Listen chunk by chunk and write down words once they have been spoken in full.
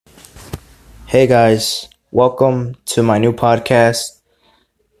Hey guys, welcome to my new podcast,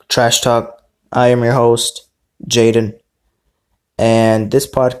 Trash Talk. I am your host, Jaden, and this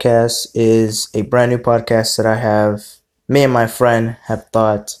podcast is a brand new podcast that me and my friend have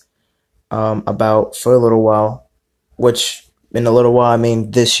thought about for a little while, which in a little while I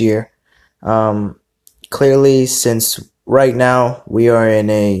mean this year. Um, Clearly, since right now we are in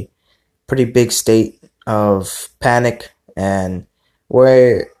a pretty big state of panic and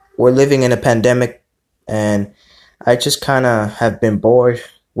we're living in a pandemic, and I just kind of have been bored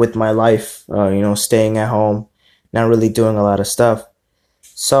with my life, staying at home, not really doing a lot of stuff.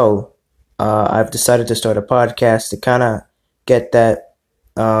 So I've decided to start a podcast to kind of get that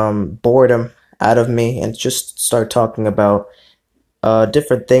boredom out of me and just start talking about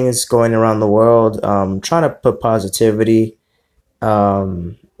different things going around the world, trying to put positivity,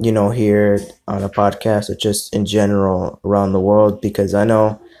 here on a podcast or just in general around the world because I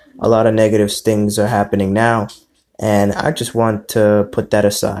know a lot of negative things are happening now, and I just want to put that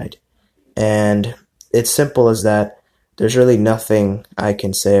aside. And it's simple as that. There's really nothing I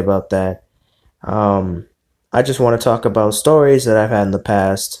can say about that. Um, I just want to talk about stories that I've had in the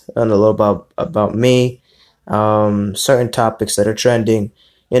past and a little about me, certain topics that are trending,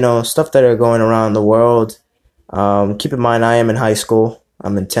 stuff that are going around the world. Keep in mind, I am in high school.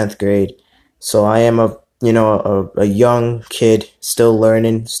 I'm in 10th grade. So I am a young kid, still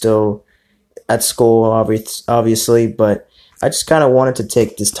learning, still at school, obviously. But I just kind of wanted to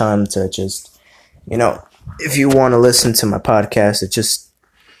take this time to just, if you want to listen to my podcast, to just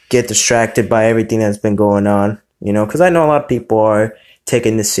get distracted by everything that's been going on, because I know a lot of people are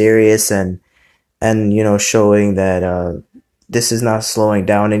taking this serious and showing that, this is not slowing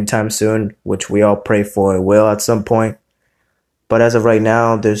down anytime soon, which we all pray for it will at some point. But as of right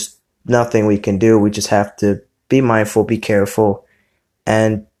now, there's nothing we can do. We just have to be mindful, be careful,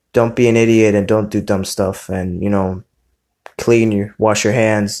 and don't be an idiot and don't do dumb stuff. And, wash your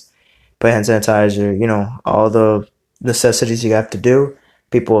hands, put hand sanitizer, all the necessities you have to do.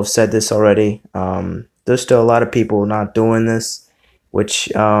 People have said this already. There's still a lot of people not doing this,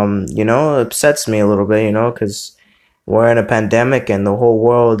 which, upsets me a little bit, because we're in a pandemic and the whole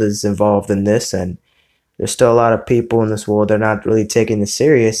world is involved in this, and there's still a lot of people in this world that are not really taking this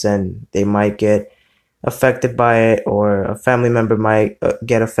serious, and they might get affected by it, or a family member might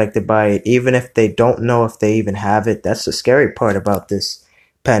get affected by it, even if they don't know if they even have it. That's the scary part about this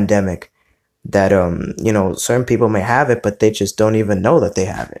pandemic, that certain people may have it, but they just don't even know that they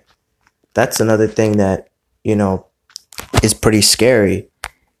have it. That's another thing that is pretty scary,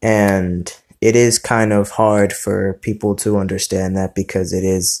 and it is kind of hard for people to understand that because it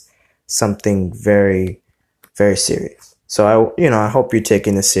is something very, very serious. So I hope you're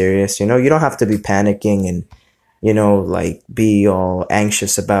taking this serious. You don't have to be panicking and, be all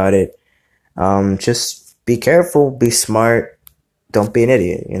anxious about it. Just be careful, be smart. Don't be an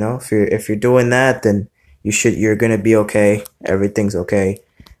idiot. If you're doing that, then you're going to be okay. Everything's okay.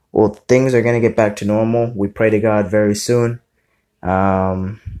 Well, things are going to get back to normal. We pray to God very soon.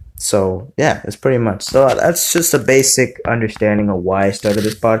 So yeah, that's pretty much. So that's just a basic understanding of why I started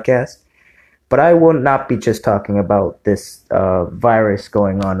this podcast. But I will not be just talking about this virus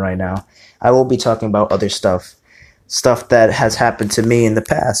going on right now. I will be talking about other stuff that has happened to me in the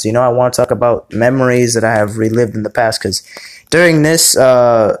past. I want to talk about memories that I have relived in the past, because during this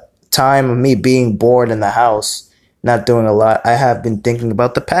time of me being bored in the house, not doing a lot, I have been thinking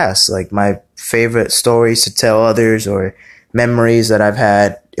about the past, like my favorite stories to tell others, or memories that I've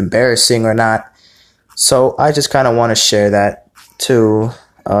had, embarrassing or not. So I just kind of want to share that to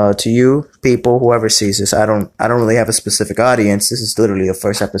you people, whoever sees this. I don't really have a specific audience. This is literally the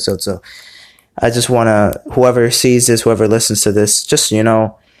first episode, so I just want to, whoever sees this, whoever listens to this, just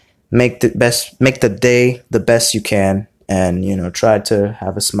make the day the best you can, and try to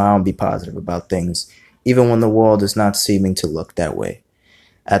have a smile and be positive about things, even when the world is not seeming to look that way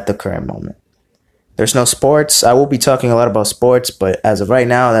at the current moment. There's no sports. I will be talking a lot about sports, but as of right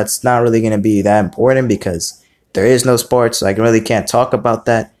now, that's not really going to be that important because there is no sports. So I really can't talk about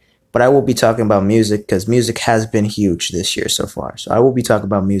that. But I will be talking about music because music has been huge this year so far. So I will be talking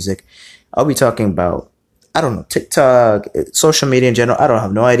about music. I'll be talking about, I don't know, TikTok, social media in general. I don't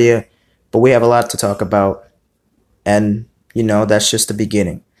have no idea. But we have a lot to talk about. And, that's just the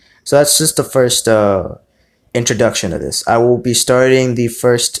beginning. So that's just the first introduction of this. I will be starting the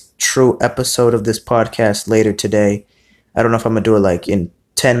first true episode of this podcast later today. I don't know if I'm gonna do it like in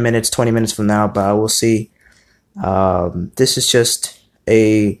 10 minutes, 20 minutes from now, but I will see. This is just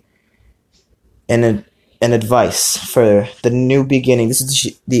an advice for the new beginning. This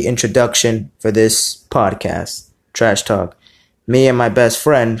is the introduction for this podcast, Trash Talk. Me and my best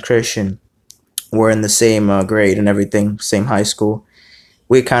friend Christian, we're in the same grade and everything, same high school.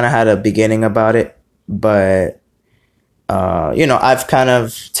 We kind of had a beginning about it, but I've kind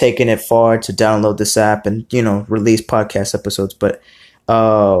of taken it far to download this app and, release podcast episodes. But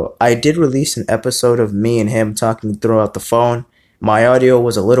I did release an episode of me and him talking throughout the phone. My audio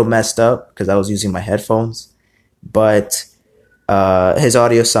was a little messed up because I was using my headphones, but his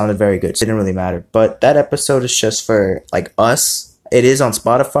audio sounded very good, so it didn't really matter. But that episode is just for like us. It is on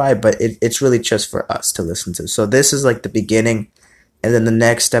Spotify, but it's really just for us to listen to. So this is like the beginning, and then the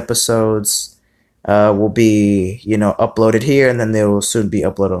next episodes will be, uploaded here, and then they will soon be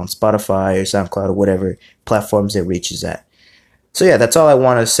uploaded on Spotify or SoundCloud or whatever platforms it reaches at. So yeah, that's all I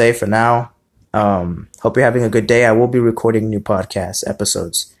want to say for now. Hope you're having a good day. I will be recording new podcast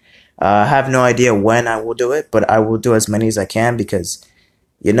episodes. I have no idea when I will do it, but I will do as many as I can because,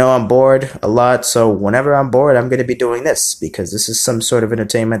 I'm bored a lot. So whenever I'm bored, I'm going to be doing this because this is some sort of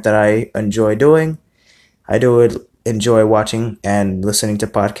entertainment that I enjoy doing. I enjoy watching and listening to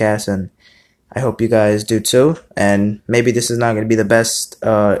podcasts, and I hope you guys do too. And maybe this is not going to be the best,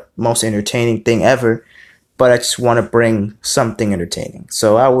 most entertaining thing ever, but I just want to bring something entertaining.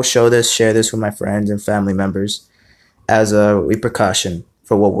 So I will share this with my friends and family members as a repercussion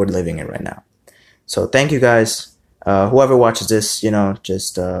for what we're living in right now. So thank you guys. Whoever watches this,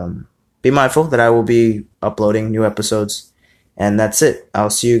 just be mindful that I will be uploading new episodes. And that's it. I'll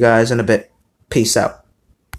see you guys in a bit. Peace out.